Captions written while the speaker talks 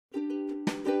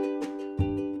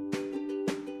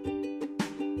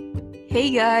Hey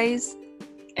guys,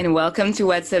 and welcome to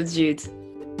What's Up Jude.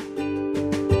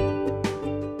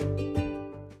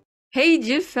 Hey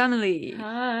Jude family!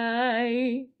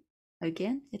 Hi.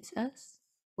 Again, it's us.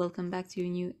 Welcome back to a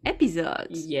new episode.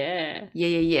 Yeah.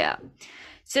 Yeah.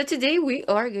 So today we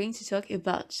are going to talk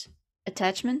about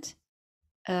attachment,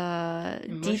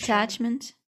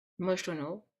 detachment,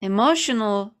 Emotional.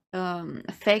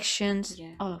 affections,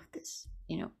 Yeah. all of this,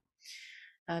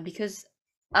 because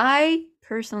I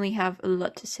personally have a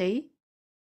lot to say.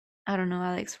 I don't know,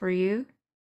 Alex, for you.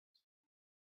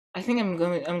 I think I'm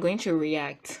going to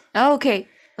react. Oh, okay.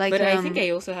 But I think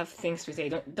I also have things to say.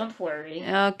 Don't worry.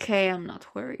 Okay, I'm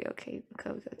not worried. Okay.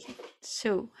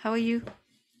 So, how are you?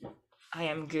 I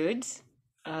am good.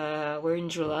 We're in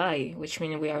July, which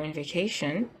means we are on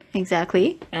vacation.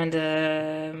 Exactly. And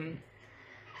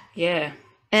yeah.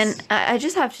 And I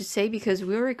just have to say, because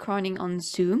we're recording on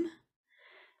Zoom,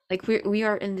 like we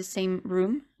are in the same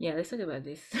room. Yeah, let's talk about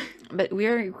this. But we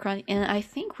are recording, and I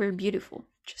think we're beautiful.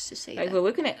 Just to say like that. we're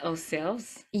looking at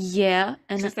ourselves. Yeah,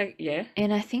 and just like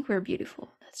and I think we're beautiful.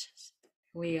 That's just.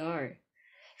 We are.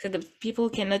 So the people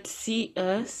cannot see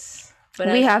us.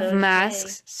 But we have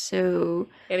masks, so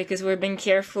yeah, because we're being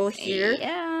careful here.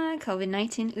 Yeah,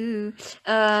 COVID-19. Ooh,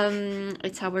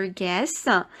 it's our guest.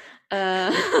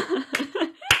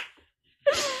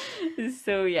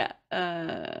 So yeah,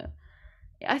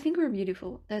 I think we're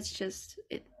beautiful. That's just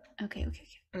it. Okay.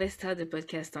 Let's start the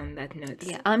podcast on that note.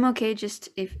 Yeah, I'm okay. Just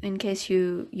if in case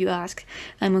you ask,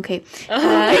 I'm okay. Oh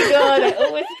my god, I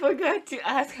always forgot to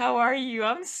ask how are you.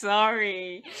 I'm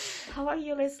sorry. How are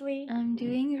you, Leslie? I'm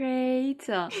doing great.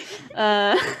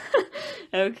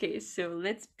 Okay, so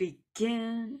let's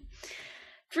begin.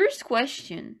 First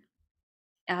question,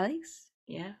 Alex.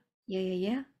 Yeah.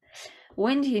 Yeah.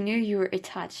 When do you know you were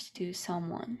attached to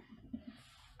someone?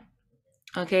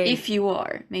 Okay. If you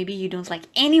are, maybe you don't like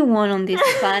anyone on this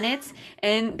planet,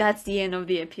 and that's the end of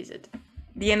the episode.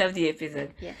 The end of the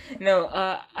episode. Yeah. No,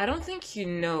 I don't think you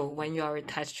know when you are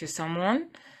attached to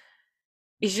someone.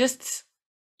 It's just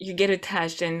you get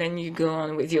attached and then you go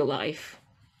on with your life.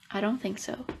 I don't think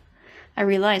so. I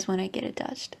realize when I get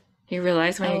attached. You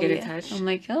realize when you get attached? I'm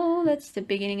like, oh, that's the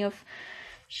beginning of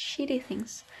shitty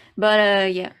things.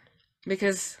 But yeah.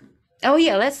 Because... Oh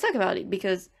yeah, let's talk about it,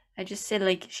 because I just said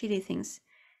like shitty things.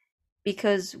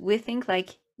 Because we think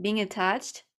like being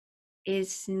attached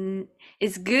is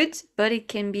good, but it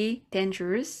can be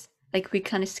dangerous. Like we're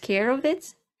kind of scared of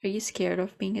it. Are you scared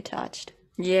of being attached?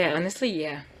 Yeah, honestly,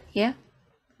 yeah. Yeah?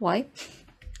 Why?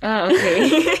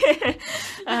 Okay.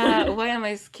 Why am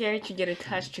I scared to get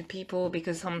attached to people?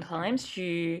 Because sometimes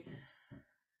you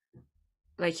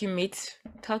meet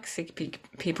toxic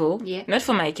people. Yeah. Not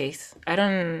for my case.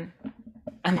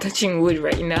 I'm touching wood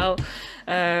right now.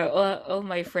 All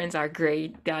my friends are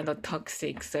great. They are not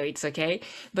toxic, so it's okay.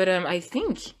 But I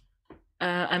think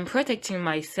I'm protecting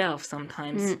myself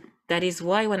sometimes. That is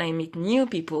why when I meet new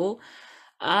people,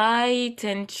 I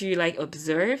tend to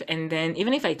observe, and then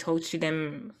even if I talk to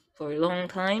them for a long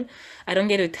time, I don't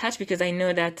get attached because I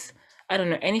know that, I don't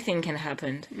know, anything can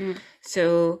happen.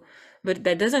 So, but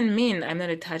that doesn't mean I'm not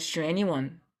attached to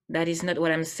anyone. That is not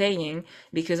what I'm saying,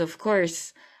 because of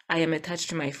course I am attached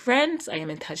to my friends, I am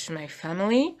attached to my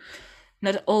family.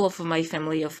 Not all of my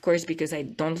family, of course, because I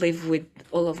don't live with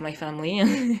all of my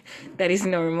family. That is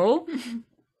normal.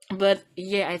 But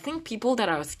yeah, I think people that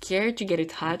are scared to get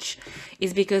attached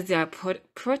is because they are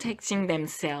protecting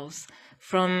themselves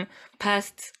from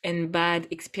past and bad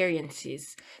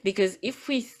experiences. Because if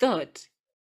we think,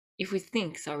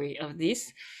 of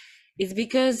this, it's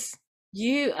because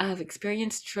you have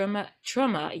experienced trauma,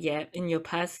 yeah, in your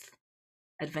past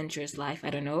adventurous life, I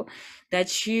don't know,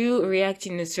 that you react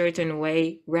in a certain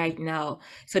way right now.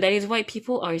 So that is why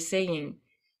people are saying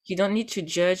you don't need to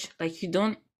judge,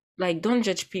 don't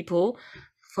judge people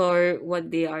for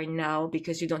what they are now,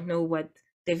 because you don't know what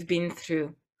they've been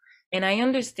through. And I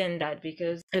understand that,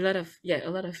 because a lot of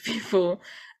people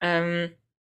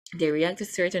they react a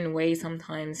certain way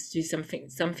sometimes to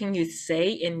something you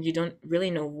say, and you don't really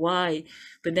know why.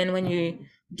 But then when you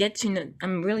get to know,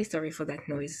 I'm really sorry for that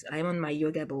noise, I'm on my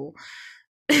yoga ball.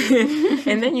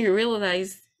 And then you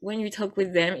realize when you talk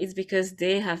with them, it's because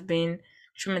they have been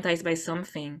traumatized by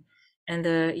something. And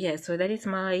yeah, so that is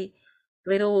my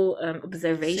little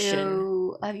observation.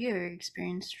 So, have you ever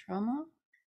experienced trauma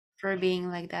for being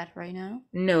like that right now?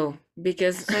 No,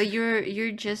 because so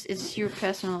you're just, it's your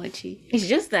personality. It's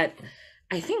just that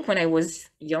I think when I was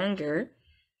younger,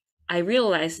 I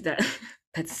realized that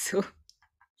that's so.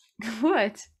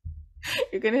 What?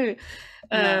 You're gonna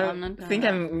No, I'm not gonna think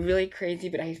laugh. I'm really crazy,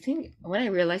 but I think when I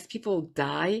realized people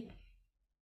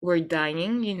were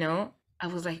dying, I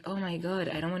was like, oh my god,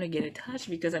 I don't want to get attached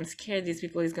because I'm scared these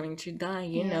people is going to die,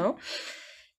 you Yeah. know?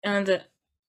 And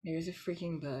there's a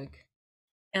freaking bug.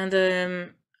 And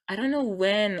I don't know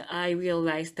when I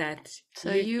realized that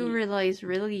So you realize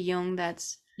really young that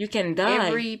you can die.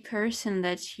 every person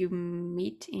that you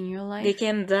meet in your They life,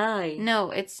 can die.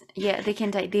 no, it's yeah, they can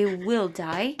die. They will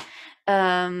die.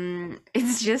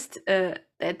 It's just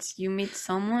that you meet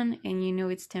someone and you know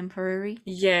it's temporary.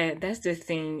 Yeah, that's the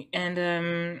thing.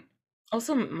 And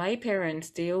also my parents,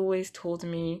 they always told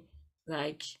me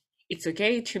like it's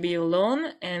okay to be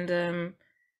alone and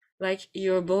like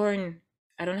you're born,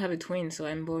 I don't have a twin, so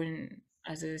I'm born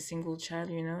as a single child,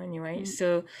 you know, anyway. Mm.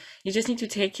 So you just need to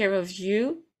take care of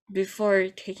you before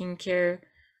taking care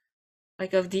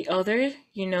like of the other,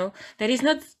 you know. That is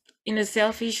not in a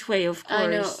selfish way, of I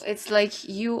know. course. It's like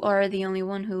you are the only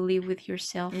one who live with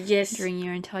yourself Yes, during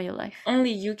your entire life.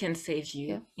 only you can save Yeah.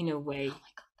 you in a Oh way. my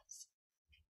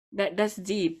god. That's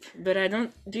deep, but I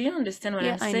don't, do you understand what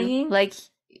Yeah, I'm I know. saying? Like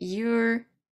you're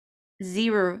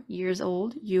 0 years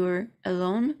old, you're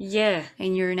alone, Yeah.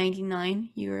 and you're 99,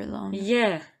 you're alone.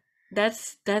 Yeah,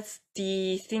 that's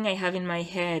the thing I have in my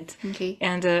head. Okay.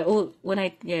 And oh, when I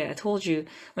told you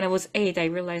when I was 8, I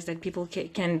realized that people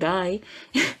can die.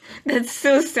 That's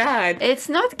so sad. It's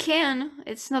not can.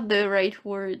 It's not the right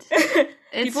word.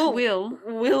 It's People will.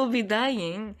 will be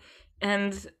dying,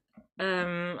 and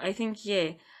I think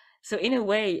yeah. So in a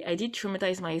way, I did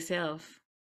traumatize myself.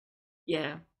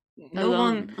 Yeah, no one.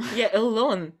 Alone. Yeah,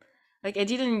 alone. Like I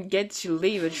didn't get to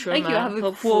live a Like you have trauma.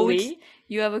 a quote. Hopefully.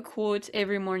 You have a quote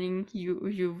every morning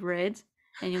you've read,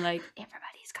 and you're like,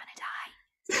 everybody's gonna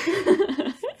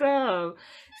die.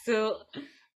 So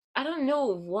I don't know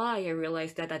why I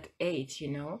realized that at 8, you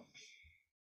know.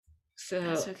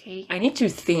 That's So okay. I need to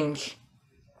think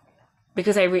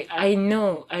because I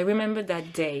know I remember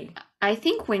that day. I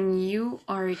think when you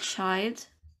are a child,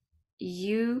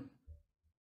 you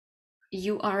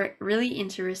are really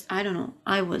interested. I don't know.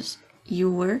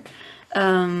 You were.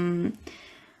 Um,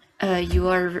 you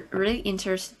are really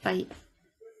interested by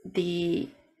the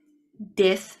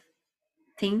death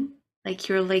thing. Like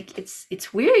you're like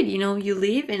it's weird, you know. You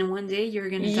live and one day you're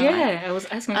gonna die. Yeah, I was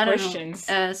asking I don't questions.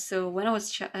 know. So when I was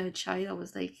a child, I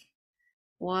was like,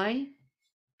 why?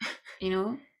 You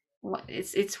know, what?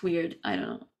 It's weird. I don't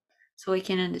know. So I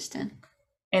can understand.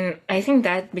 And I think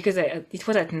that because it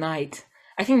was at night.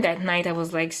 I think that night I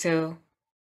was like, so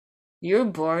you're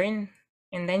born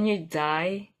and then you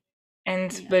die,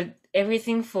 and Yeah. but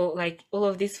everything for like all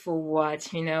of this for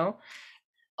what, you know?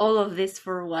 All of this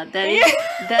for what?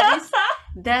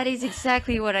 That is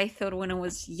exactly what I thought when I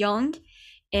was young,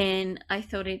 and I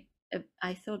thought it.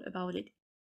 I thought about it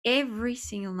every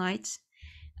single night.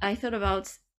 I thought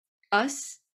about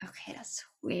us. Okay, that's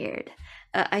weird.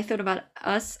 I thought about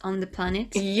us on the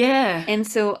planet, Yeah. and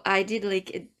so I did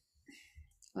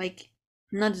like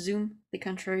not zoom, the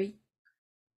contrary,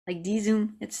 like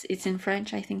de-zoom. It's in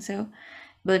French, I think so.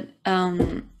 But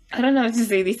I don't know how to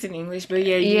say this in English, but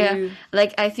yeah, yeah, you.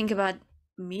 like I think about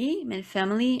me, my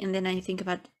family, and then I think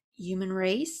about human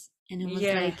race, and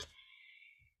Yeah.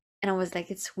 I was like,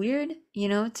 it's weird, you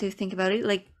know, to think about it.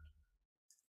 Like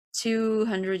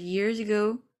 200 years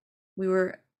ago, we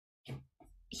were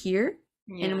here,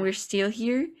 and Yeah. we're still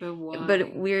here, But why?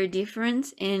 but we're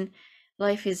different, and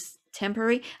life is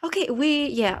temporary. Okay, we.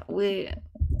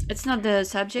 It's not the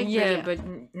subject, but Yeah, yeah, but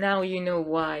now you know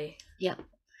why. yeah.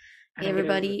 And I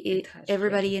get attached.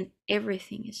 Everybody, and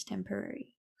everything is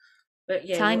temporary. But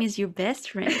yeah, Time is your best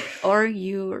friend or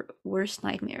your worst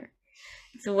nightmare.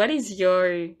 so what is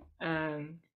your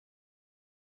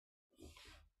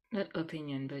not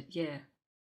opinion, but yeah,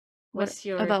 What what's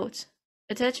your about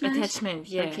attachment? attachment?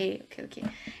 Yeah. Okay.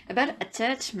 About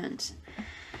attachment,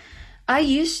 I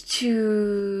used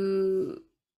to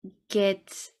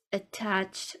get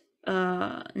attached,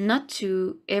 not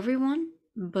to everyone,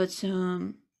 but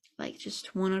like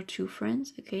just one or two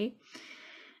friends. Okay,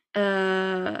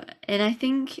 and I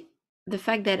think the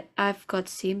fact that I've got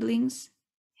siblings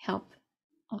help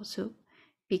also,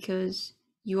 because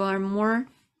you are more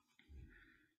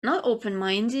not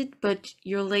open-minded, but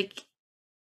you're like,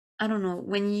 I don't know,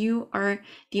 when you are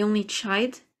the only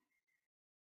child,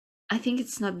 I think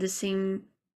it's not the same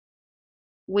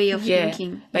way of Yeah.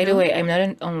 thinking, By the way, I'm not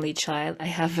an only child. I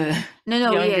have a no,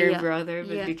 younger brother,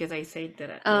 but yeah. because I said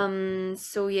that.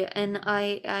 So yeah, and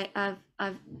I've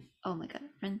oh my god,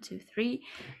 1, 2, 3,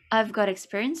 I've got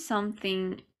experienced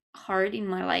something hard in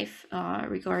my life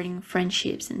regarding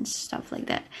friendships and stuff like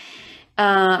that.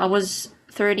 I was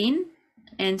 13,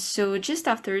 and so just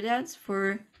after that,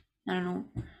 for I don't know,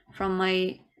 from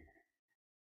my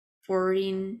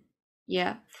 14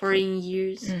 yeah, 14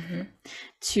 years Mm-hmm.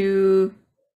 to,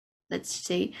 let's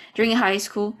say, during high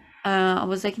school. I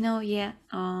was like, no, yeah,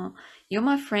 you're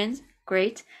my friends,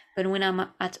 great, but when I'm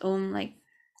at home, like,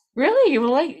 Really? You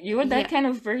were that yeah, kind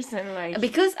of person, like,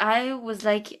 because I was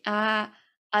like, I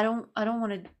don't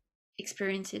want to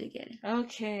experience it again,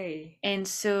 okay. and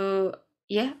so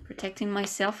yeah, protecting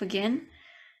myself again.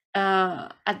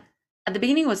 At the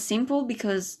beginning was simple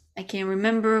because I can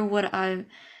remember what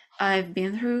I've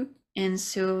been through, and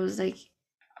so it was like,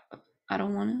 I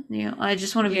don't want to, I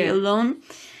just want to be Yeah. alone.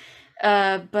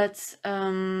 But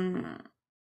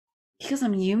because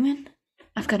I'm human,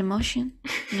 I've got emotion,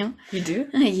 you know. You do?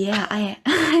 Yeah, I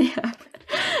have.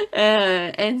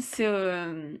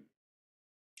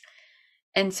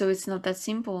 And so it's not that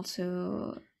simple.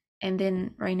 So, and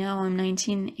then right now I'm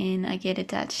 19 and I get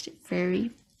attached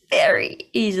very, very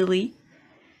easily.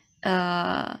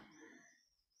 Uh,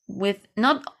 with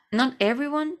not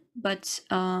everyone, but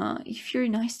if you're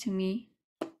nice to me,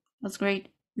 that's great.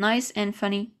 Nice and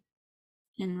funny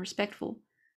and respectful.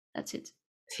 That's it.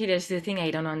 See, that's the thing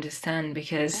I don't understand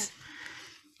because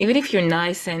even if you're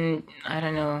nice and I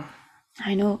don't know,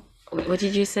 I know. what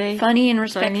did you say? Funny and Funny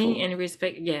respectful. and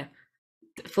respect. Yeah.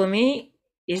 For me,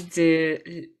 is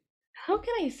the how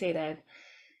can I say that?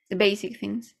 The basic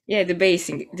things. Yeah, the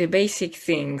basic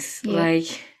things Yeah.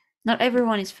 like Not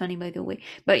everyone is funny, by the way.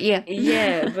 But yeah.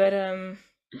 yeah, but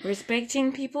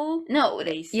respecting people, No,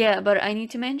 basic. yeah, but I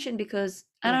need to mention because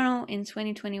I Yeah. don't know, in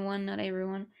 2021, not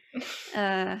everyone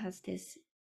has this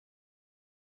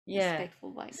Yeah.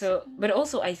 respectful vibes. So, but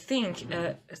also I think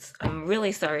I'm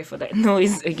really sorry for that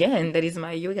noise again. That is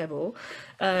my yoga ball.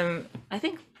 I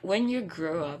think when you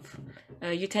grow up,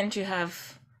 you tend to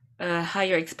have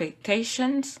higher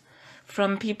expectations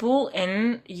from people,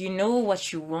 and you know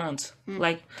what you want.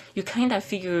 Like you kind of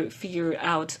figure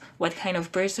out what kind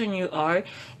of person you are,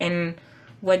 and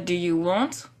what do you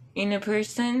want in a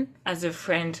person as a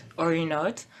friend or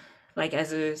not, like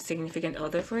as a significant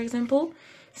other, for example.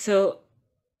 So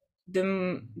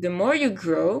the more you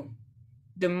grow,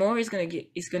 the more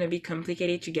it's gonna be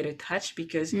complicated to get attached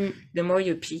because the more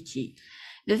you're picky.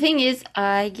 The thing is,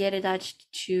 I get attached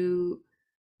to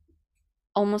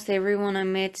almost everyone I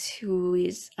met who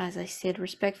is, as I said,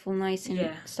 respectful, nice, and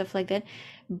Yeah. stuff like that.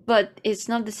 But it's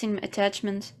not the same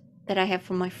attachment that I have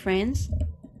for my friends.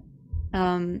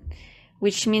 Um,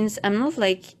 which means I'm not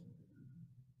like,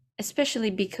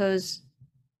 especially because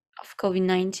of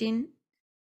COVID-19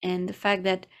 and the fact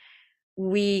that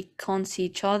we can't see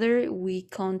each other, we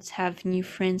can't have new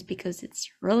friends because it's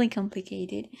really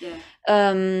complicated. Yeah.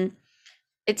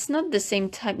 It's not the same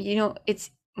type,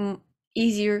 it's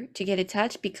easier to get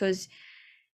attached because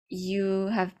you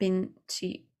have been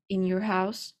to in your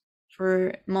house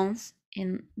for months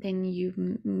and then you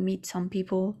meet some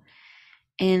people,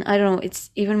 and I don't know, it's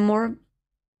even more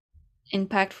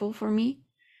impactful for me.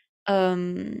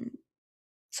 um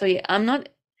so yeah, I'm not,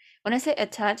 when I say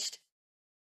attached,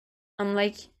 I'm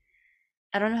like,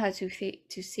 I don't know how to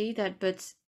say that,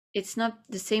 but it's not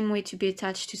the same way to be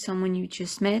attached to someone you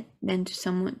just met than to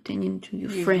someone than into your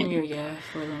You've knew, friend. yeah,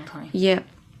 for a long time. Yeah,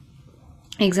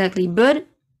 exactly. But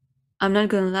I'm not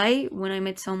gonna lie, when I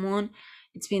met someone,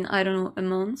 it's been, I don't know, a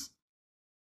month.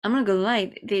 I'm not gonna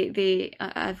lie,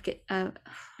 I've get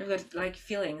You've got like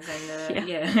feelings and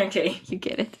yeah, yeah. Okay. you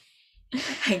get it.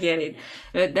 I get it.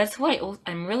 But that's why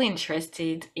I'm really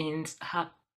interested in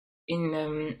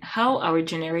how our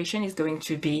generation is going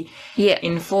to be Yeah,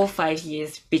 in 4 or 5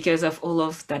 years because of all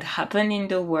of that happened in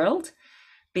the world.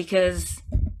 Because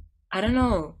I don't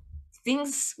know,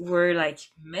 things were like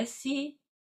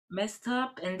messed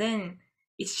up, and then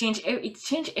it changed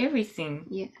everything.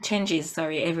 yeah. Changes,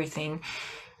 sorry, everything.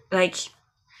 Like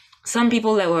some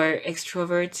people that were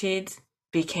extroverted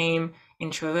became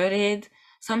introverted.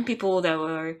 Some people that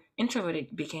were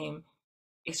introverted became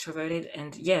extroverted,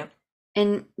 and yeah,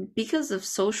 And because of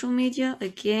social media,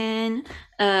 again,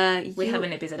 we have you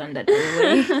an episode on that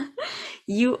anyway.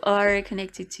 you are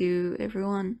connected to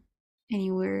everyone,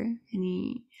 anywhere,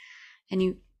 any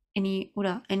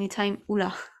anytime.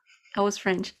 Ula, I was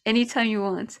French. Anytime you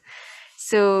want.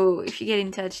 So if you get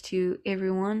in touch to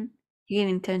everyone, you get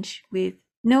in touch with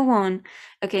no one.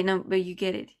 Okay, no, but you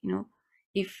get it.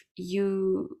 If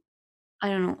you, I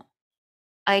don't know.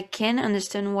 I can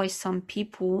understand why some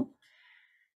people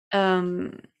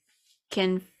um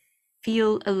can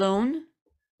feel alone.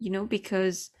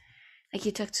 Because like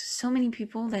you talk to so many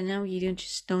people that now you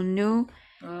just don't know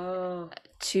Oh,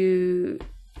 to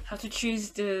how to choose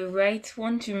the right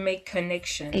one to make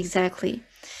connections. exactly.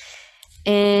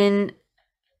 And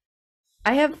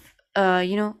I have,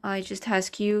 I just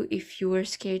ask you if you were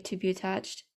scared to be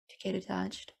attached, to get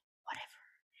attached.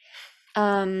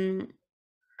 Um,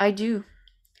 I do.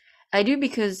 I do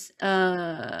because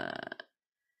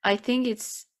I think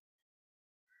it's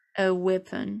a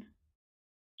weapon,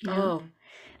 you know? Oh,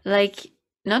 Like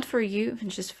not for you,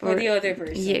 just for for the other yeah,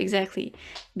 person. exactly.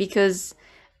 Because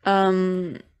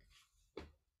um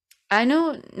I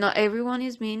know not everyone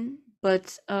is mean,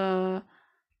 but I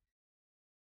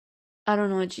don't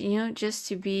know, just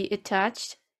to be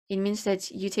attached, it means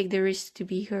that you take the risk to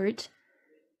be hurt.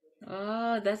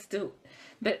 Oh, that's the.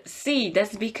 But see,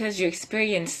 that's because you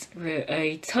experience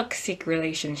a toxic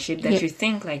relationship that Yeah. you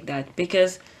think like that.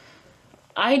 Because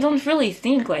I don't really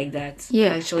think like that,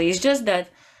 Yeah. actually. It's just that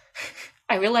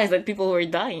I realized that people were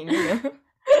dying, you know?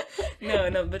 No,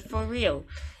 no, but for real,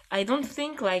 I don't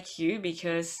think like you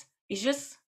because it's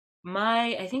just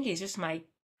I think it's just my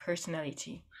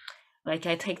personality. Like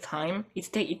I take time.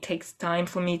 It takes time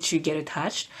for me to get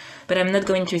attached, but I'm not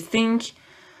going to think,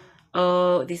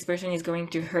 oh, this person is going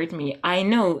to hurt me. I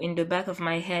know in the back of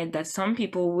my head that some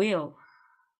people will,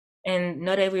 and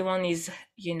not everyone is,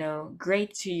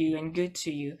 great to you and good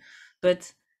to you.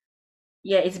 But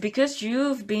yeah, it's because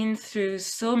you've been through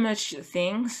so much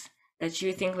things that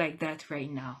you think like that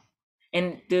right now.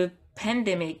 And the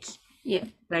pandemic, Yeah.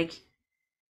 like,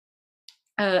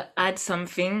 add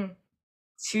something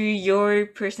to your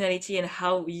personality and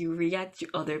how you react to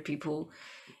other people.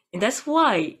 And that's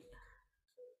why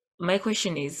my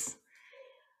question is,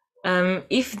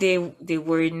 if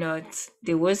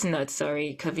there was not,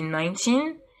 sorry,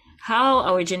 COVID-19, how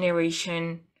our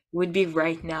generation would be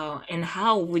right now, and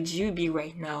how would you be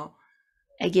right now?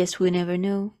 I guess we never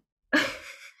know.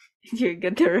 You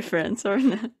get the reference or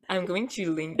not? I'm going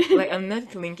to link, like, I'm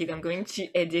not link it, I'm going to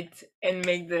edit and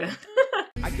make the.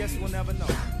 I guess we'll never know.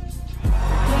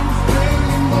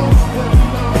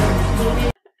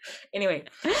 Anyway,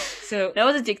 so That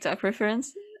was a TikTok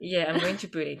reference. yeah, I'm going to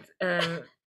put it.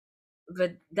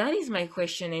 But that is my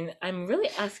question, and I'm really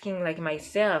asking like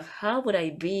myself, how would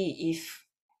I be if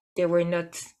there were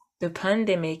not the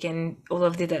pandemic and all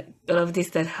of this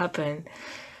that happened?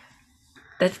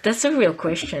 That's a real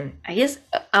question. I guess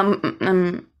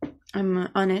I'm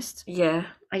honest. Yeah,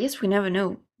 I guess we never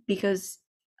know because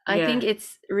I yeah. think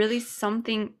it's really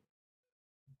something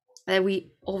that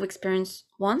we all experience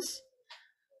once,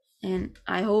 and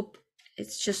I hope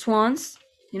it's just once,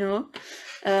 you know,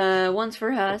 once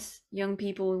for us young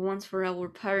people, once for our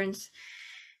parents,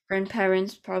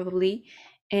 grandparents, probably,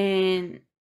 and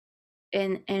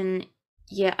and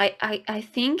yeah, I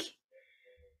think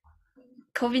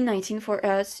COVID-19 for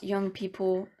us young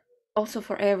people, also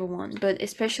for everyone, but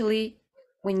especially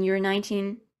when you're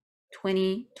 19,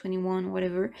 20, 21,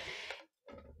 whatever,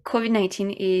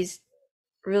 COVID-19 is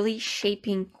really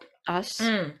shaping us,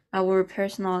 Mm, our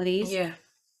personalities. yeah.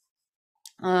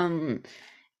 Um,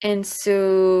 and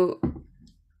so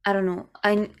I don't know.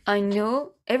 I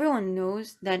know everyone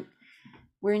knows that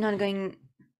we're not going.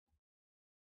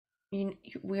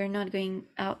 We're not going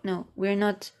out. No, we're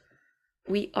not.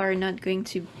 We are not going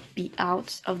to be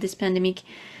out of this pandemic.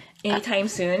 Uh, Anytime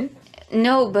soon.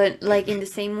 no, but like in the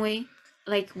same way,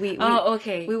 like Oh,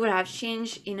 okay. we would have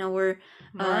changed in our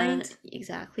Mind.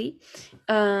 exactly.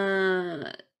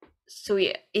 Uh, so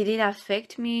yeah, it did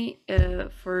affect me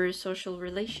for social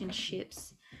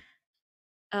relationships.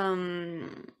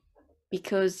 Um,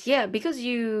 because yeah, because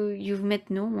you've met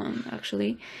no one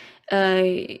actually. Uh,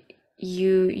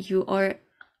 you are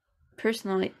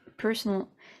personal.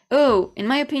 Oh, in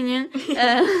my opinion,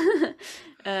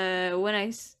 when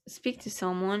I speak to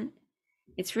someone,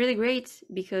 it's really great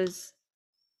because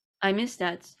I miss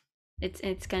that.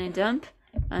 It's kind of dumb,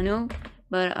 I know,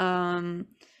 but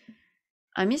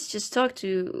I miss just talk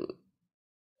to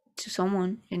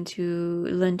someone and to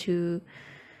learn to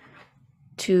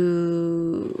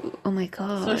oh my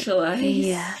god. Yeah,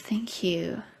 Socialize. thank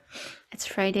you. It's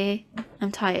Friday.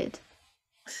 I'm tired.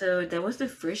 So that was the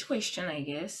first question, I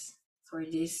guess, for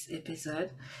this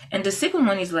episode. And the second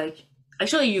one is like,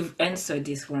 actually, you've answered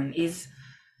this one. Is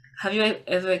have you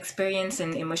ever experienced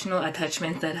an emotional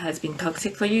attachment that has been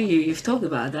toxic for you? You've talked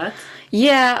about that.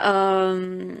 Yeah,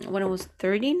 when I was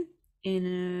 13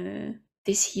 in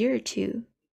this year too,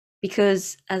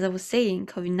 because as I was saying,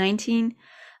 COVID-19,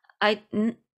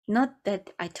 not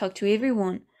that I talk to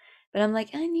everyone, but I'm like,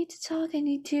 I need to talk, I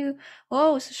need to,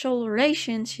 oh, social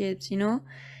relationships, you know?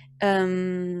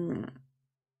 Um,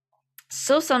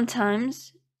 so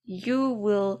sometimes you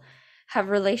will have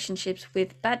relationships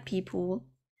with bad people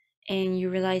and you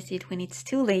realize it when it's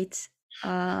too late,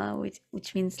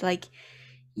 which means like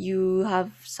you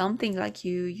have something like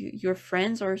your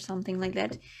friends or something like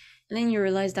that, and then you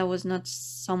realize that was not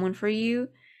someone for you,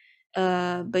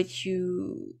 but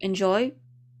you enjoy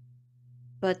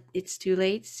but it's too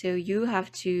late, so you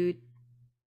have to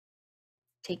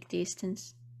take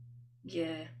distance.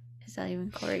 Yeah. Is that even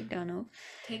correct? I don't know.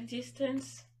 Take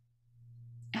distance.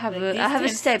 Have Like a I have a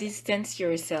step. distance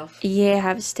yourself. Yeah,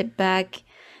 have a step back.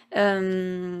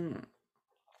 So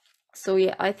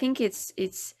yeah, I think it's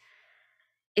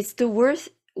the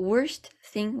worst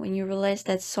thing when you realize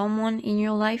that someone in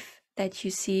your life that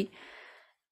you see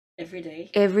Every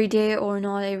day. every day or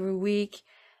not every week,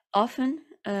 often,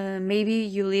 maybe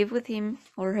you live with him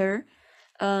or her,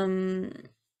 um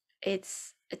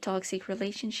it's a toxic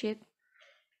relationship,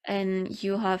 and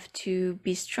you have to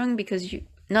be strong, because you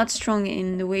not strong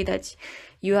in the way that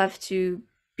you have to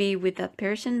be with that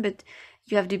person, but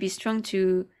you have to be strong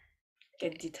to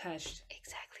Get detached.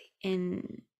 exactly.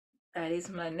 And That is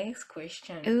my next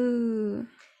question. ooh,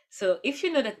 So if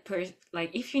you know that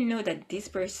if you know that this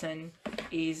person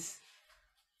is,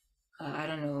 I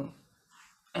don't know,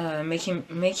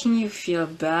 making you feel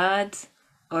bad,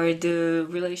 or the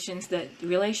relation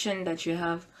that you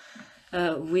have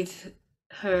with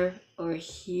her or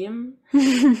him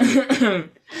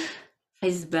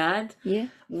is bad, yeah.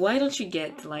 why don't you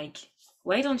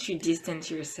why don't you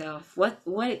distance yourself? What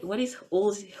is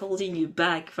holding you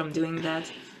back from doing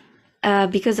that?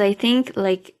 Because I think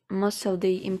like most of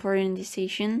the important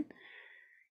decision,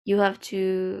 you have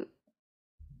to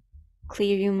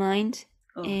clear your mind,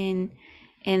 Oh, and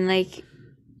like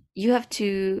you have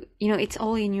to, it's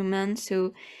all in your mind.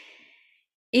 So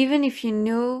even if you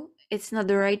know it's not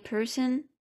the right person,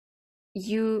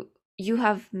 you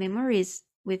have memories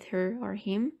with her or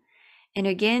him, and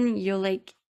again you're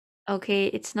like, okay,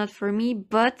 it's not for me,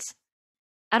 but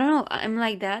I don't know, I'm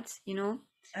like that.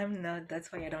 I'm not.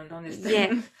 That's why I don't Yeah.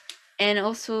 understand. And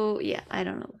also, yeah, I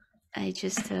don't know, I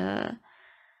just I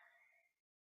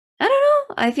don't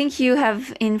know, I think you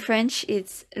have in French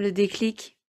it's le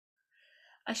déclic.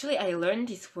 Actually, I learned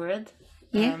this word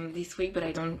Yeah. this week, but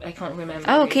I can't remember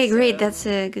Oh, it. okay, great, So that's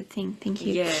a good thing, thank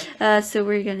you. yeah. So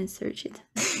we're gonna search it.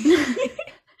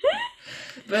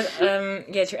 But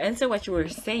yeah, to answer what you were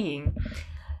saying,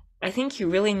 I think you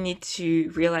really need to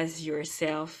realize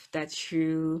yourself that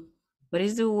you. What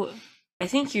is I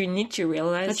think you need to A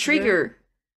realize your trigger.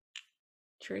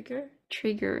 trigger.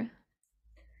 Trigger.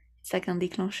 It's like un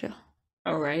déclencheur.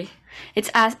 All right. It's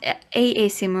as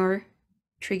ASMR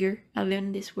trigger. I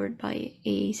learned this word by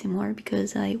ASMR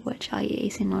because I watch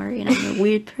ASMR and I'm a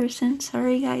weird person.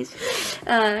 Sorry, guys.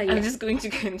 Yeah. I'm just going to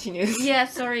continue. Yeah,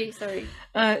 sorry.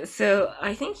 So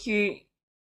I think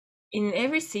in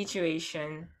every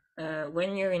situation,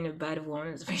 when you're in a bad one,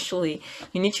 especially,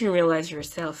 you need to realize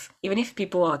yourself. Even if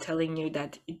people are telling you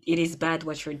that it is bad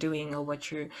what you're doing, or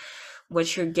what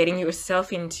you're getting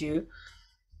yourself into,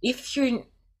 if you're,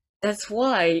 that's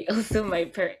why also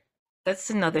that's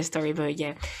another story, but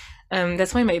yeah,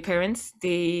 that's why my parents,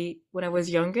 they, when I was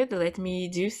younger, they let me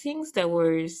do things that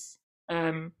was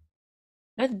um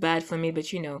not bad for me, but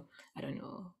I don't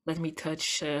know, let me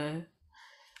touch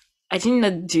I did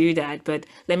not do that, but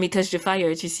let me touch the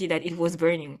fire to see that it was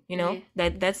burning. Yeah.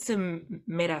 That's a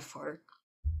metaphor.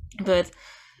 But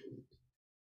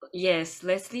yes,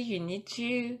 Leslie, you need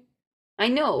to, I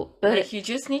know, but you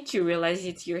just need to realize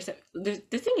it yourself. The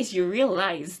thing is, you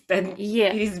realize that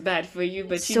yeah. it is bad for you,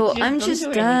 but you So just I'm don't just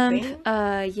do dumb. anything.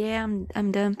 Yeah,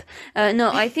 I'm dumb.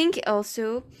 No, I think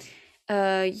also,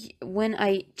 when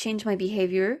I changed my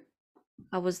behavior,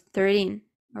 I was 13.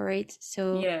 All right,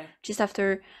 so Yeah. just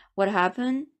after what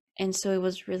happened, and so it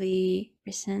was really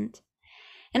recent.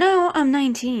 And now I'm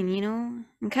 19.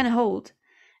 I'm kind of old.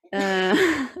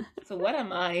 Uh, So what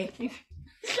am I?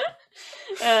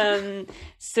 um.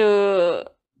 So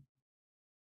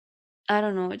I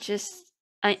don't know. Just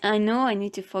I know I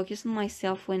need to focus on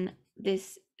myself when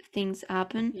these things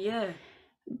happen, Yeah.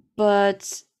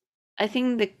 but I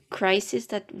think the crisis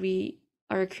that we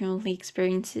are currently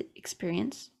Sing?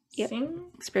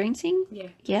 experiencing, Yeah.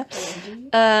 yeah, ING?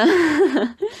 uh,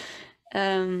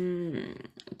 um,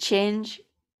 change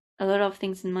a lot of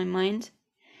things in my mind,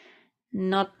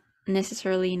 not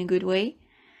necessarily in a good way.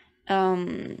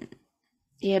 Um,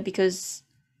 yeah, because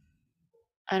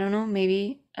I don't know,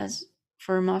 maybe as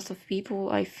for most of people,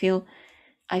 I felt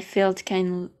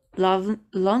kind of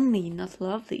lonely, not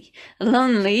lovely,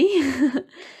 lonely.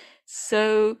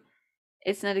 So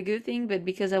it's not a good thing, but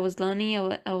because I was lonely,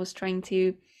 I was trying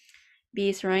to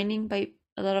be surrounded by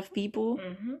a lot of people.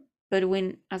 Mm-hmm. But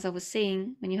when, as I was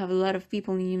saying, when you have a lot of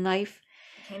people in your life,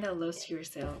 Kind of lost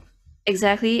yourself.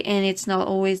 exactly, and it's not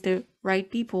always the right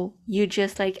people. You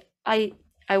just like, I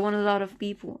want a lot of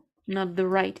people, not the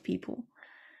right people.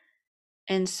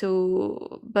 And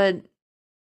so, but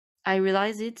I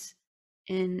realized it,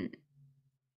 and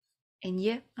And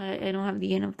yeah, I don't have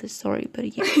the end of the story, but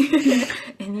yeah.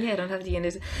 And yeah, I don't have the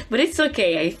end. But it's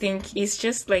okay. I think it's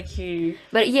just like you.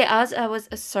 But yeah, as I was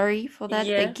sorry for that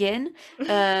Yeah. again.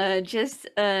 Just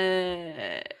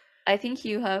I think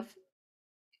you have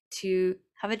to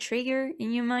have a trigger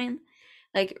in your mind,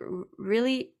 like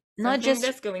really not Something just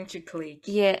that's going to click.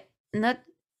 yeah, not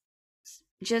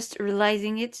just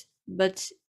realizing it,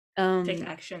 but Take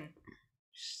action.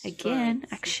 For again, it.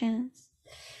 actions.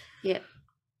 Yeah.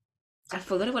 I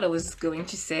forgot what I was going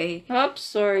to say. Oh,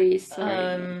 sorry,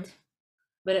 Um, mate.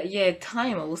 but yeah,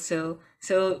 time also.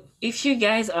 So if you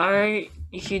guys are,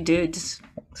 if you dudes,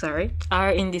 sorry,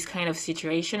 are in this kind of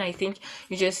situation, I think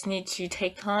you just need to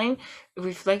take time,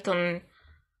 reflect on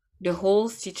the whole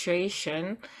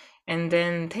situation, and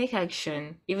then take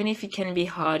action. Even if it can be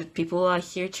hard, people are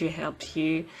here to help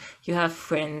you. You have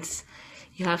friends,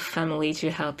 you have family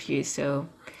to help you. So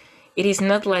it is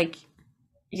not like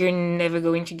you're never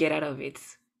going to get out of it.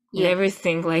 Yeah. Never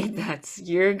think like that.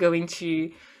 You're going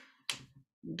to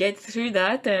get through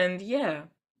that, and yeah.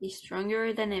 Be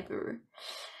stronger than ever.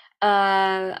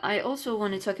 I also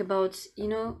want to talk about,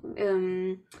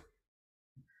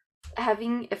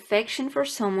 having affection for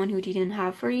someone who didn't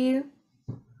have for you.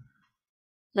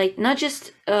 Like not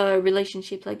just a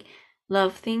relationship, like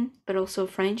love thing, but also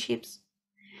friendships.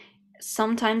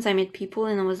 Sometimes I met people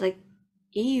and I was like,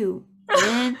 ew,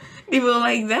 man. People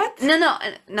like that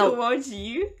No, towards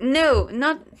you. no,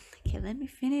 not. Okay, let me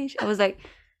finish. I was like,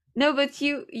 no, but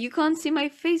you can't see my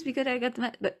face because I got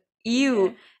mad. But you,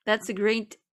 Yeah. that's a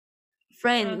great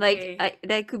friend. Like Okay.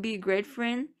 that could be a great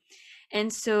friend.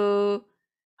 And so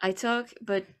I talk,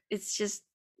 but it's just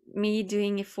me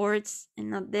doing efforts and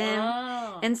not them.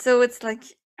 Oh. And so it's like,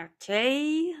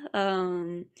 okay.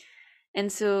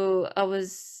 And so I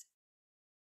was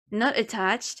not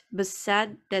attached, but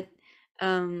sad that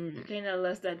Kind of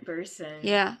lost that person.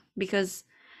 yeah, because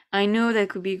I know that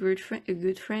could be a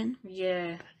good friend.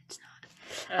 Yeah. It's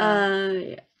not.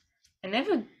 Uh, I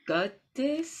never got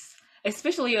this,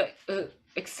 especially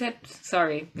except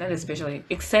sorry, not especially,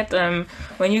 except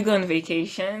when you go on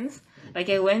vacations.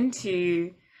 Like I went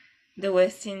to the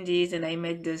West Indies and I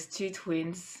met those two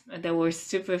twins that were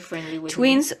super friendly with me.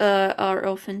 Twins are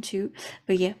often too,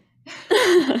 but yeah.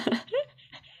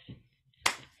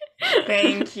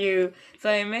 Thank you. So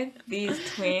I met these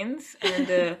twins,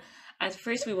 and at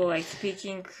first we were like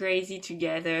speaking crazy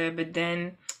together, but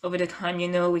then over the time,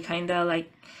 we kind of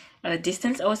like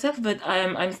distance ourselves. But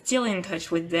I'm still in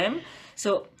touch with them.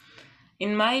 So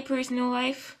in my personal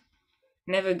life,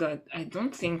 never got. I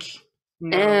don't think.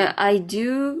 No, I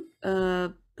do,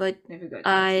 but never got that.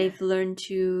 Yeah. I've learned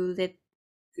to let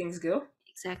Things go. Like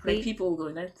exactly people go,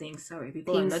 not things. Sorry,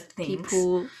 people are not things, things.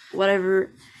 people,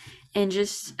 whatever, and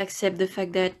just accept the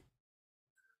fact that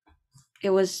it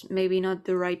was maybe not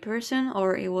the right person,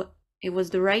 or it was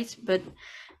the right, but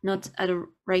not at the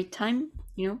right time.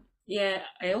 Yeah,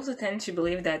 I also tend to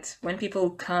believe that when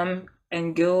people come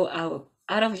and go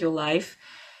out of your life,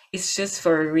 it's just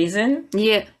for a reason,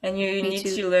 Yeah, and you me need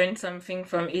too. to learn something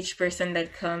from each person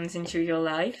that comes into your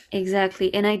life.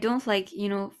 Exactly, and I don't like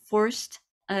forced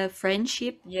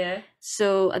friendship. Yeah.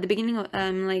 So at the beginning,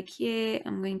 I'm like, yeah,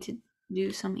 I'm going to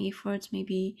do some efforts.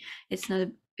 Maybe it's not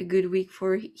a good week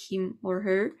for him or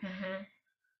her. Hmm.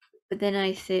 But then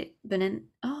I say,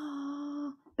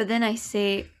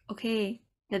 okay,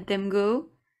 let them go.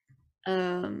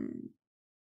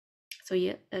 So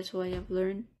yeah, that's what I've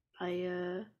learned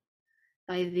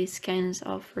by these kinds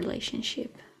of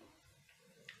relationship.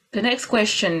 The next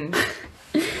question.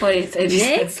 What is it?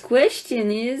 Next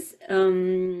question is,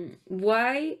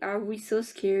 why are we so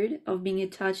scared of being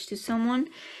attached to someone?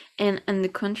 And on the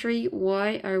contrary,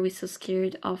 why are we so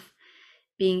scared of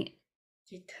being,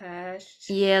 Detached.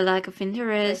 lack of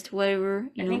interest, whatever,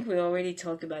 I think we already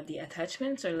talked about the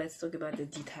attachment, so let's talk about the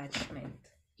detachment.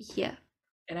 Yeah.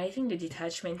 And I think the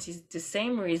detachment is the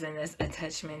same reason as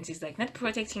attachment. Is like not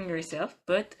protecting yourself,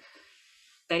 but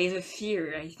that is a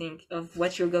fear, I think, of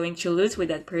what you're going to lose with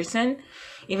that person,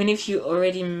 even if you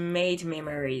already made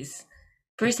memories.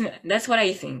 That's what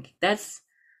I think. That's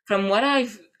from what I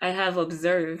have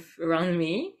observed around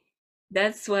me.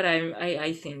 That's what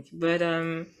I think. But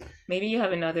maybe you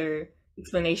have another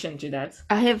explanation to that.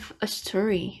 I have a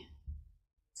story.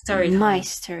 Story time. My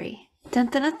story. Dun,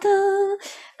 dun, dun, dun.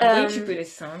 I'm going to put a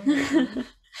song.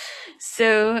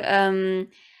 So,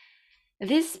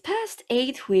 this past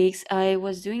 8 weeks, I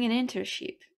was doing an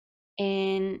internship,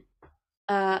 and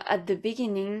at the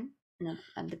beginning, not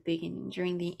at the beginning,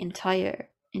 during the entire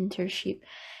internship,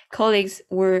 colleagues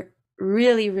were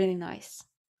really, really nice,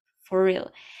 for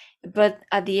real. But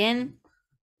at the end,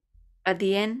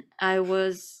 I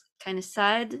was kind of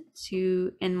sad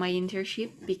to end my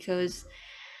internship because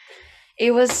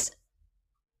it was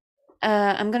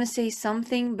I'm gonna say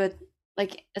something, but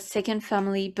like a second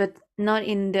family, but not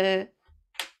in the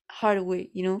hard way,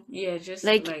 you know. Yeah, just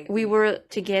Like like we were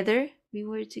together. We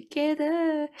were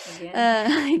together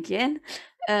again. again.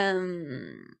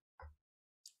 Um.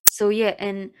 So yeah,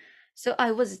 and so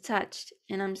I was attached,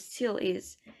 and I'm still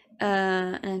is,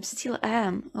 and I'm still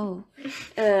am. Oh,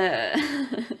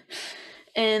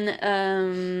 and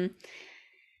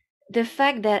the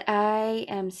fact that I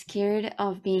am scared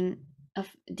of being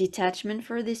of detachment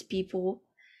for these people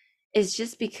is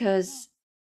just because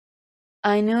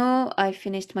I know I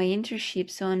finished my internship,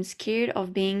 so I'm scared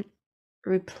of being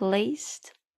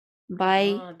replaced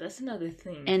by Oh, that's another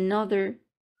thing. another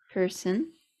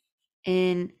person.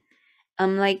 And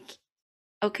I'm like,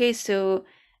 okay, so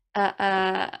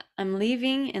I'm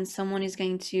leaving and someone is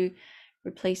going to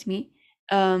replace me.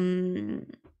 Um,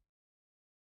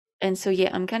 and so, yeah,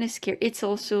 I'm kind of scared. It's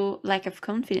also lack of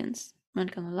confidence. I'm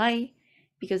not gonna lie.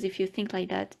 Because if you think like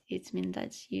that, it means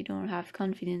that you don't have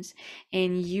confidence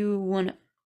and you want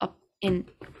up in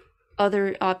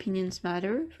other opinions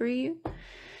matter for you.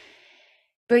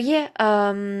 But yeah,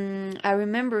 I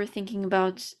remember thinking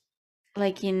about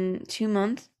like in 2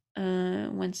 months,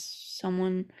 when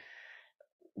someone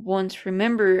won't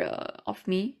remember of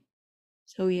me.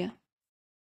 So yeah,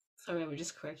 Sorry, I was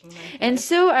just cracking my and head.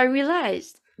 so I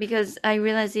realized because I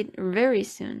realized it very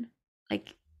soon,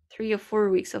 like 3 or 4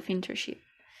 weeks of internship,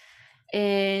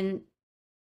 and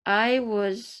I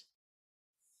was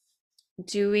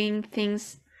doing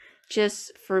things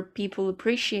just for people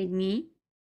appreciate me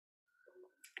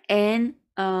and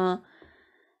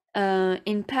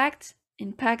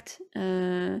impact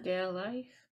Their life.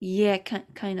 yeah,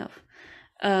 kind of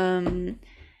um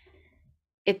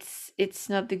it's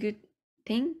not the good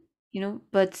thing, you know,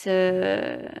 but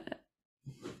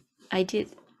I did.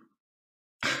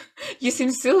 You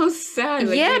seem so sad.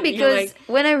 Like Yeah, you're because like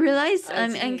when I realized I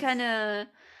I'm did. kind of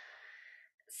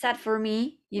sad for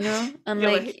me, you know. I'm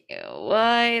You're like like,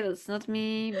 why that's not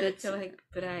me, but you're like,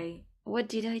 what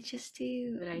did I just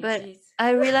do? but I But did.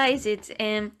 I realize it,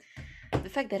 and the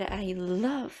fact that I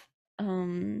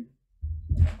um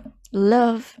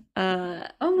love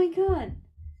oh my god,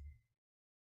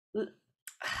 L-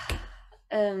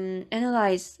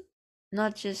 analyze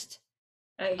not just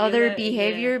You other let yeah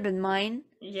behavior but mine.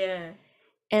 yeah,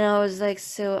 And I was like,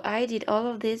 so I did all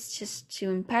of this just to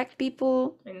impact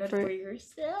people and not for for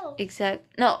yourself. exact.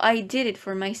 No, I did it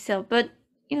for myself, but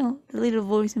you know, the little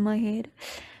voice in my head.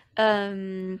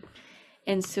 Um,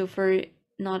 and so for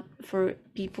not for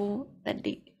people that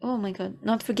they. Oh my god,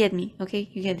 not forget me. Okay,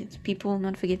 you get it. People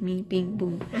not forget me. Bing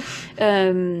boom.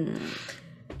 Um,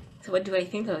 So what do I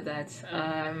think of that?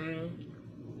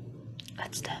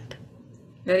 let's stamp.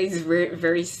 That is very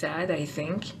very sad. I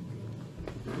think.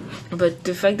 But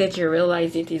the fact that you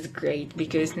realize it is great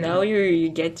because now you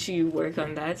get to work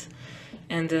on that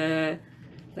and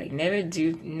like never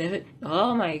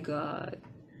oh my god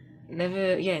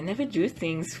never do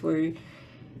things for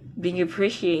being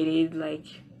appreciated like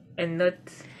and not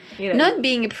Not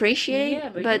being appreciated, yeah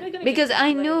but you're but not gonna get because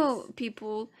I replaced. know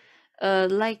people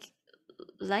like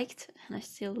liked and I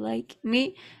still like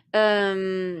me,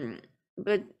 um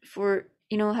but for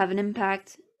you know have an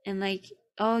impact and like,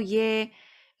 oh yeah,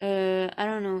 I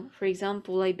don't know, for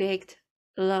example, I baked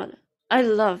a lot. I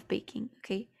love baking,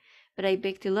 okay, but I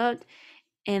baked a lot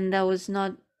and that was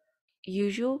not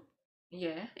usual.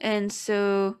 Yeah, And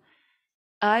so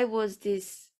I was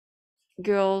this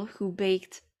girl who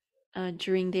baked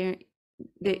during the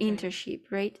okay. internship,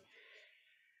 right?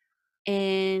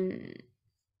 And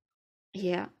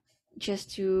yeah,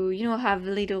 just to you know have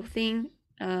a little thing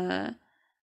uh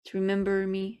to remember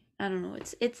me. I don't know,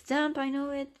 it's dumb, I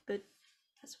know it, but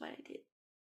that's what I did.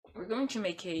 We're going to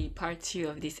make a part 2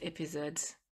 of this episode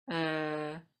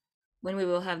uh when we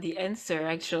will have the answer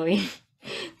actually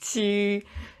to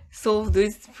solve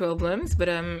those problems but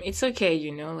it's okay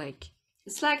like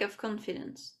It's lack of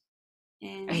confidence. I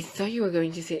And thought you were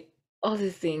going to say other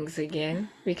things again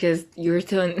because your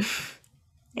tone.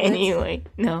 what? Anyway,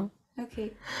 no.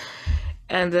 Okay,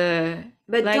 And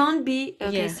but like don't be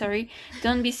okay, yeah, sorry,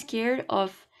 don't be scared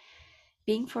of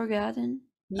being forgotten.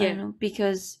 I don't yeah. know,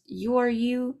 because you are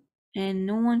you and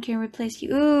no one can replace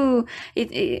you. Ooh,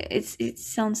 it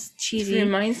sounds It cheesy.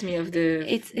 reminds me of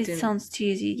It the sounds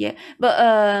cheesy, yeah, but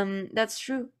that's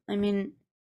true. I mean,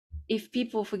 if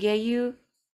people forget you,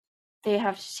 they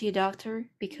have to see a doctor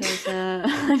because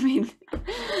I mean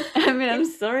I'm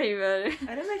it's. sorry, but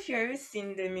I don't know if you ever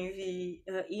seen the movie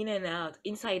In and Out,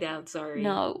 Inside Out. Sorry.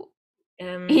 no,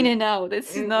 in and out.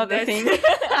 This is not a That's thing.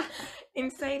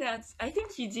 Inside Out. I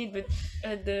think you did, but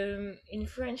the in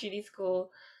French it is called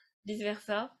vice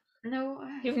versa. No,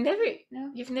 You've never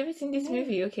no, you've never seen this no.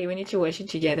 movie? Okay, we need to watch it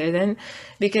together then,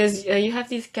 because you have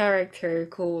this character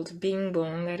called Bing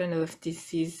Bong. I don't know if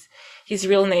this is his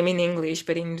real name in English,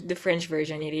 but in the French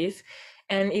version it is,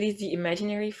 and it is the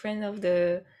imaginary friend of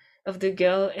the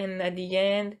girl. And at the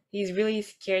end, he's really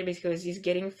scared because he's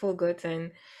getting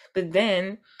forgotten. But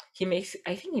then I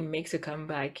think he makes a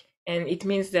comeback, and it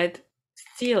means that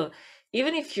still,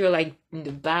 even if you're like in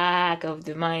the back of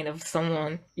the mind of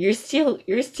someone, you're still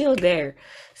there.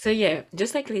 So yeah,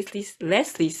 just like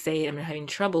Leslie said, I'm having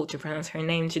trouble to pronounce her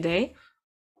name today.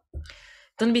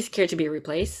 Don't be scared to be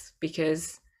replaced,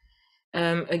 because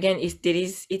again, it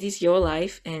is your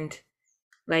life, and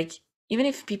like, even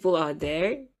if people are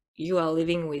there, you are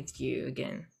living with you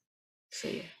again. So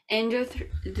yeah. And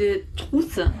the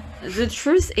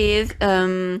truth is,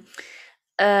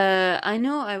 I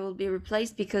know I will be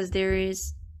replaced because there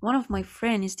is one of my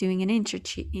friend is doing an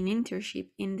internship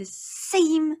in the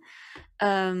same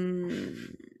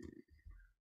um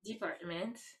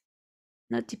Department.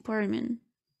 not department.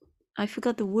 I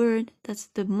forgot the word. That's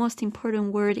the most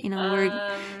important word in our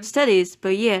studies.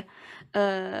 But yeah,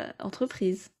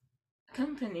 entreprise,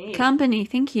 Company. company.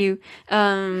 Thank you.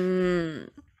 And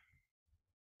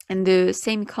the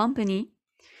same company.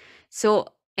 So,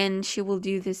 and she will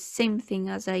do the same thing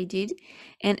as I did.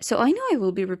 And so I know I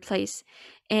will be replaced.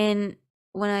 And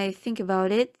when I think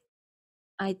about it,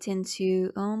 I tend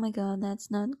to, oh my god,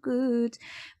 that's not good.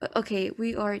 But okay,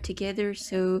 we are together,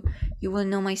 so you will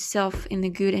know myself in the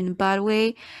good and bad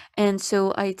way. And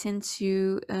so I tend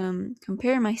to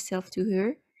compare myself to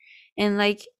her. And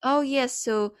like, oh yes,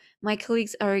 so my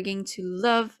colleagues are going to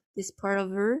love this part of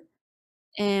her,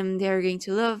 and they are going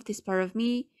to love this part of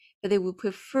me, but they will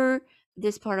prefer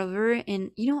this part of her.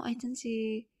 And I tend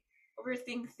to,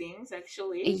 Overthink things,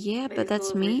 actually. yeah, Like but a full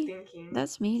that's me. overthinking.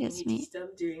 That's me. You That's need to me.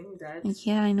 stop doing that.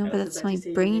 Yeah, I know, I but was that's about to my say you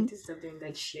need brain. to stop doing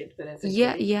that shit, but that's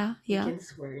Yeah, okay. yeah, We yeah. can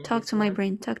swear in Talk this to my one.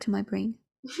 brain. Talk to my brain.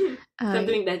 Stop I.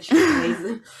 doing that shit,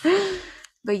 guys.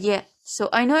 But yeah, so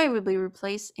I know I will be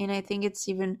replaced, and I think it's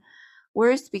even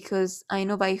worse because I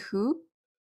know by who,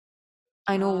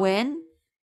 I know when.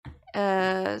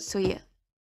 So yeah,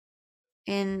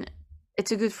 and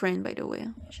it's a good friend, by the way.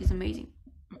 She's amazing.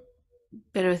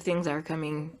 Better things are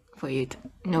coming for you.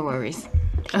 No worries.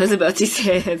 I was about to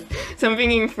say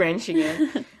something in French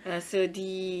again. So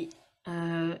the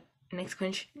next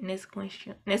question, next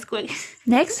question, next question.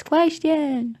 Next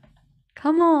question.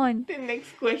 Come on. The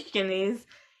next question is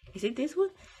it this one?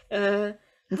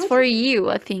 It's How for do, you,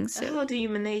 I think so. how do you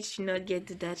manage to not get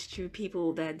attached to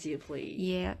people that deeply?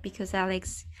 Yeah, because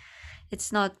Alex,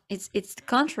 it's not. It's the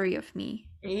contrary of me.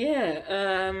 Yeah,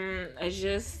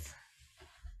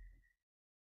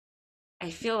 I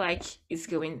feel like it's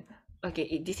going.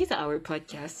 Okay, this is our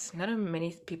podcast. Not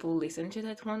many people listen to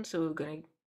that one, so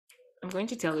I'm going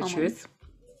to tell the Come on. truth.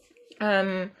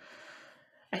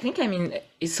 I think I'm in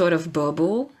a sort of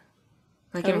bubble.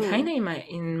 Like, I'm kind of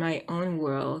in my own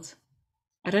world.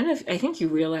 I don't know if I think you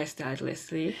realized that,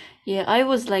 Leslie. Yeah, I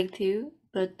was like too,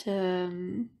 but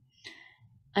I'm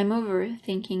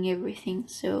overthinking everything.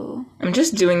 So I'm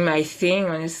just doing my thing,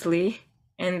 honestly.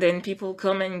 And then people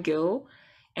come and go.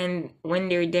 And when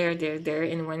they're there, they're there.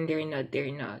 And when they're not,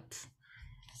 they're not.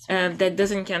 That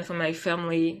doesn't count for my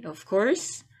family, of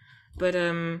course. But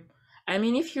I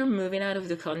mean, if you're moving out of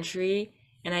the country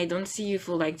and I don't see you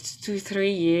for like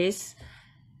 2-3 years,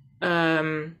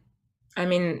 I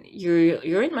mean,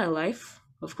 you're in my life,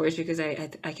 of course, because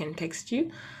I can text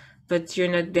you, but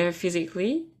you're not there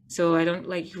physically. So I don't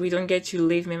like we don't get to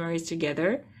live memories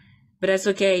together. But that's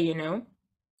okay,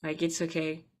 Like, it's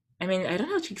okay. I mean, I don't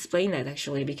know how to explain that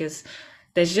actually, because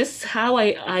that's just how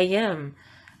I am.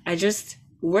 I just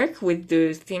work with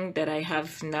the thing that I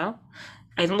have now.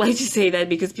 I don't like to say that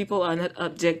because people are not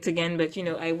object again, but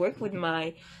I work with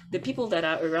the people that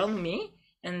are around me,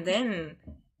 and then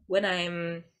when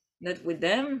I'm not with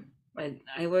them,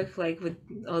 I work like with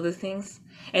other things,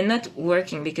 and not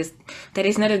working, because that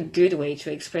is not a good way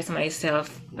to express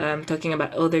myself, talking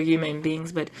about other human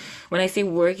beings. But when I say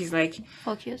work, is like,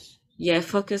 focus. yeah,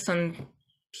 focus on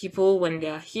people when they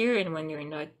are here and when you're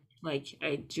not. Like,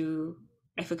 I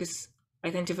focus. I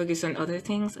tend to focus on other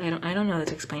things. I don't know how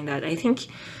to explain that. I think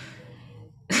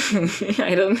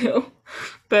I don't know,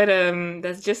 but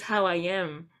that's just how I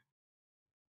am.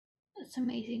 That's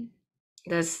amazing.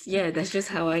 That's just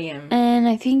how I am. And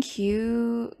I think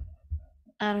you,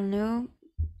 I don't know,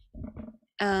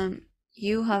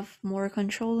 you have more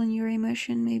control in your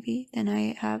emotion maybe than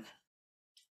I have.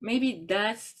 Maybe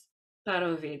that's part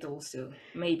of it also,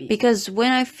 maybe. Because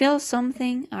when I feel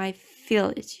something, I feel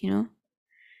it, you know?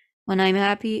 When I'm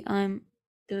happy, I'm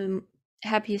the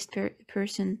happiest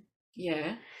person.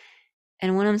 Yeah,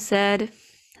 And when I'm sad,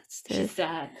 that's the she's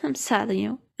sad. I'm sad, you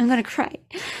know. I'm gonna cry.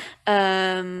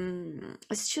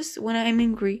 It's just when I'm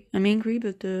angry. I'm angry,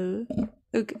 but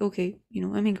okay, you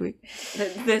know, I'm angry.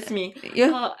 That's me.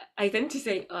 Yeah. Oh, I tend to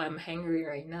say, "Oh, I'm hungry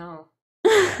right now,"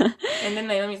 and then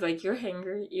my mom is like, "You're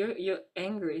hungry. You're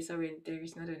angry." Sorry, there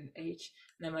is not an H.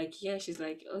 And I'm like, "Yeah." She's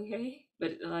like, "Okay,"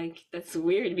 but like that's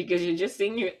weird because you're just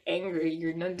saying you're angry.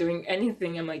 You're not doing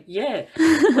anything. I'm like, "Yeah,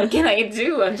 what can I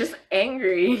do? I'm just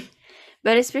angry."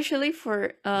 But especially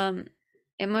for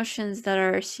emotions that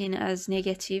are seen as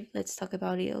negative, let's talk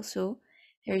about it also.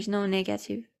 There is no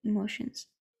negative emotions.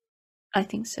 I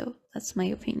think so. That's my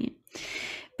opinion.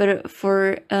 But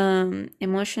for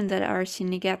emotions that are seen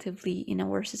negatively in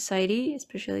our society,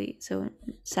 especially so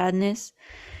sadness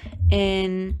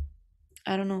and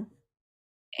I don't know,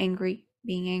 angry,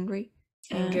 being angry,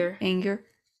 Anger. anger.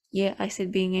 Yeah, I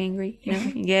said being angry. You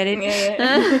know, you get it.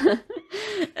 Yeah,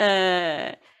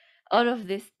 yeah. All of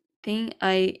this thing,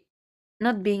 I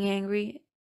not being angry,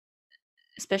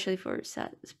 especially for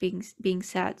sad, being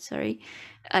sad. Sorry,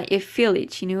 I feel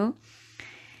it. You know,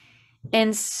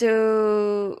 and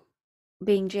so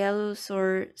being jealous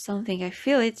or something, I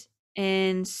feel it,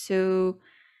 and so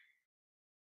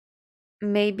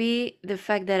maybe the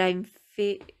fact that I'm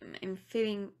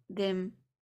feeling them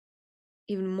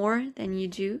even more than you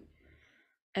do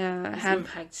It's have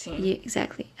impacting. yeah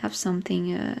exactly have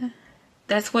something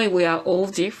That's why we are all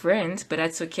different, but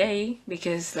that's okay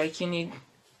because like you need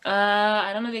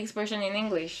I don't know the expression in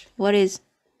English. what is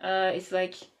It's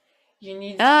like you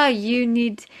need you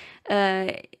need uh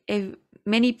a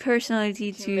many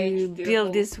personality to to make the build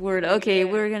whole this word. thing. Okay,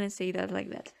 Yeah. we're gonna say that like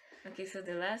that. Okay, so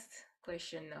the last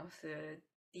question of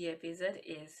the episode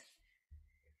is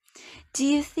Do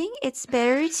you think it's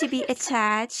better to be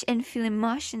attached and feel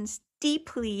emotions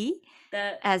deeply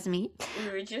that as me,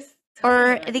 we were just talking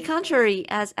or about the this, guys. contrary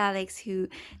as Alex, who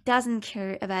doesn't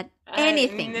care about I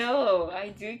anything? know I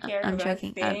do care I'm about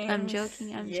joking. I'm things.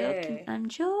 joking. I'm joking. Yeah, I'm I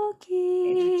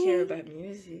do care joking. about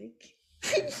music.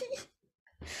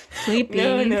 No, Sleeping,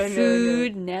 no, no, no.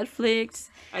 food, Netflix.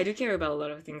 I do care about a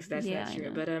lot of things. That's Yeah, not I true.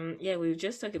 know. But yeah, we've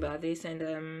just talked about this, and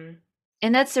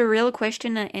And that's a real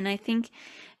question, and I think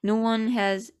no one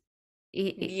has,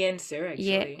 the answer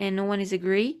yeah, actually. and no one is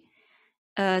agree.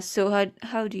 So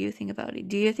how do you think about it?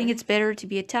 Do you I think it's think better to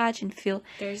be attached and feel?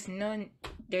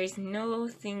 there's no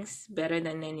things better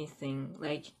than anything.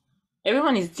 Like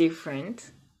everyone is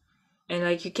different, and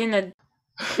like you cannot.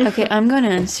 Okay, I'm gonna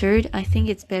answer it. I think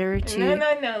it's better No, to,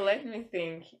 no, no. Let me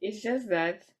think. It's just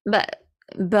that. but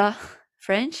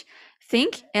French,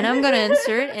 think, and I'm gonna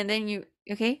answer it, and then you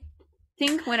okay?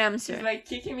 Think when I'm She's answer. like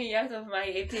kicking me out of my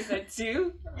episode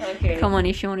too. Come Okay. on,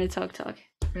 if you want to talk.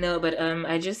 No, but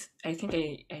I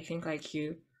think like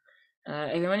you.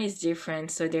 Everyone is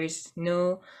different, so there's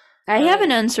no. I have Uh,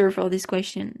 an answer for this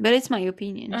question, but it's my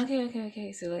opinion. okay, okay,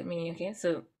 okay. So let me. Okay,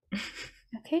 so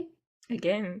Okay.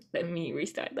 again, let me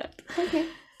restart that. Okay.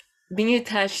 Being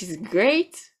attached is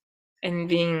great, and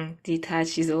being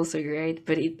detached is also great,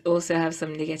 but it also has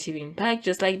some negative impact.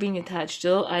 Just like being attached,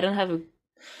 though, I don't have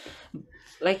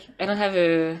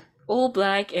a all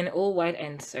black and all white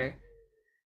answer.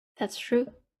 That's true.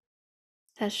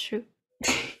 That's true.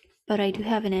 But I do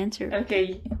have an answer.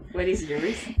 Okay, what is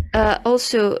yours?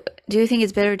 Also, do you think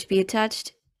it's better to be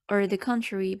attached or the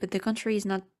contrary? But the contrary is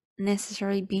not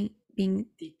necessarily being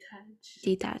Detached.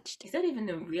 detached. Is that even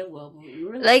a real word? We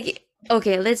were Like,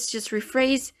 okay, let's just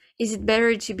rephrase. Is it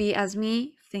better to be as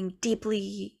me, think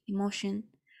deeply emotion,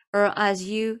 or as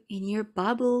you in your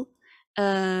bubble?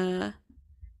 Uh,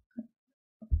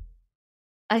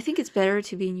 I think it's better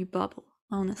to be in your bubble,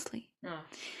 honestly, oh,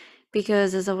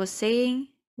 because as I was saying,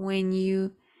 when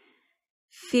you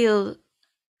feel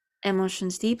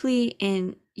emotions deeply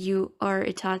and you are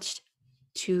attached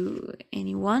to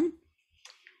anyone,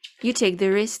 you take the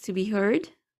risk to be heard.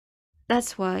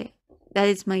 That's why that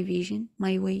is my vision,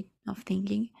 my way of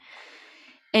thinking.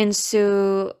 And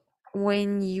so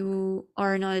when you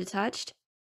are not attached,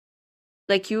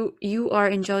 like you are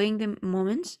enjoying the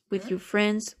moments with hmm? your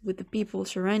friends, with the people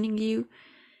surrounding you,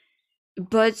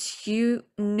 but you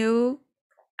know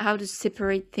how to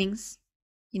separate things,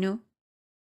 you know?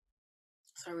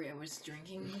 Sorry, I was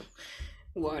drinking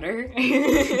water.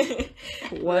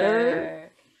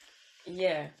 Water.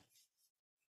 Yeah,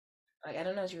 like I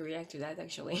don't know how to react to that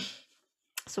actually.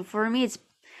 So for me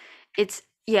it's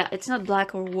yeah, it's not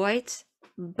black or white,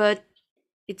 but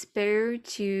it's better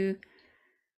to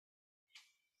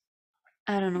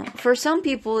I don't know. For some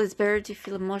people, it's better to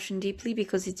feel emotion deeply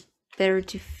because it's better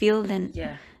to feel than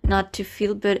Yeah. not to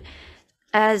feel. But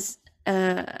as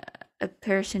a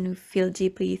person who feel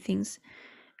deeply things,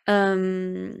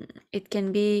 it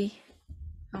can be.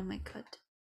 Oh my god,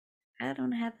 I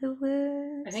don't have the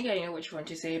words. I think I know what you want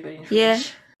to say, but in Yeah,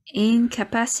 French.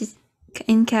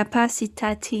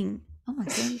 incapacitating. Oh my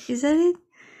god, is that it?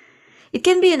 It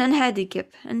can be an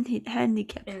handicap. In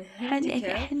handicap?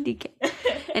 Handicap.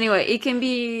 Anyway, it can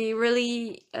be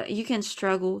really. You can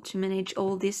struggle to manage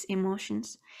all these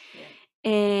emotions,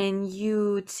 Yeah. and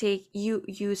you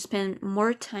spend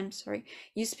more time. Sorry,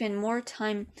 you spend more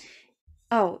time.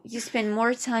 Oh, you spend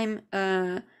more time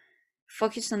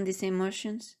focus on these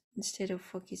emotions instead of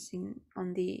focusing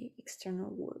on the external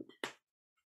world.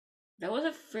 That was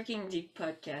a freaking deep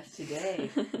podcast today.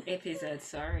 Episode,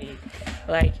 sorry.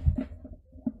 Like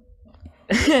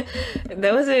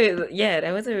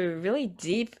that was a really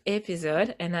deep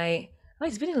episode, and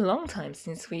it's been a long time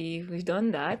since we've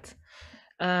done that.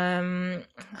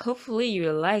 Hopefully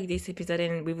you like this episode,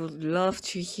 and we would love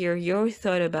to hear your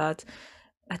thought about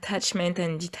attachment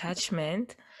and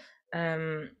detachment.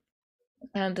 So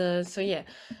yeah,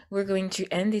 we're going to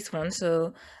end this one.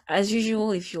 So as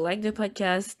usual, if you like the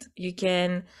podcast, you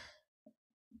can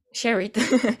share it.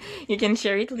 You can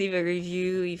share it, leave a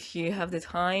review if you have the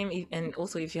time, and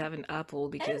also if you have an Apple,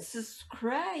 because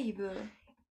subscribe.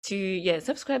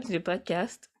 subscribe to the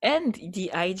podcast and the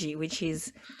IG, which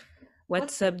is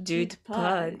What's Up Dude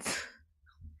Pod.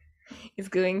 It's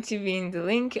going to be in the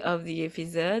link of the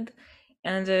episode.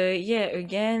 And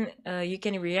again, you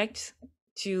can react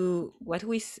to what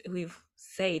we've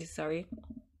said, sorry,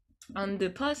 on the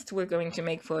post we're going to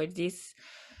make for this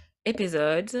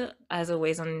episode, as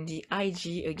always on the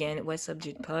IG, again, What's Up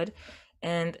Dude Pod.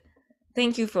 And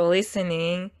thank you for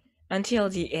listening until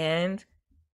the end.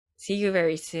 See you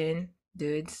very soon,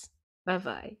 dudes.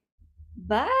 Bye-bye.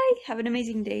 Bye. Have an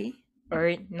amazing day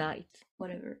Or night.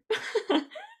 whatever.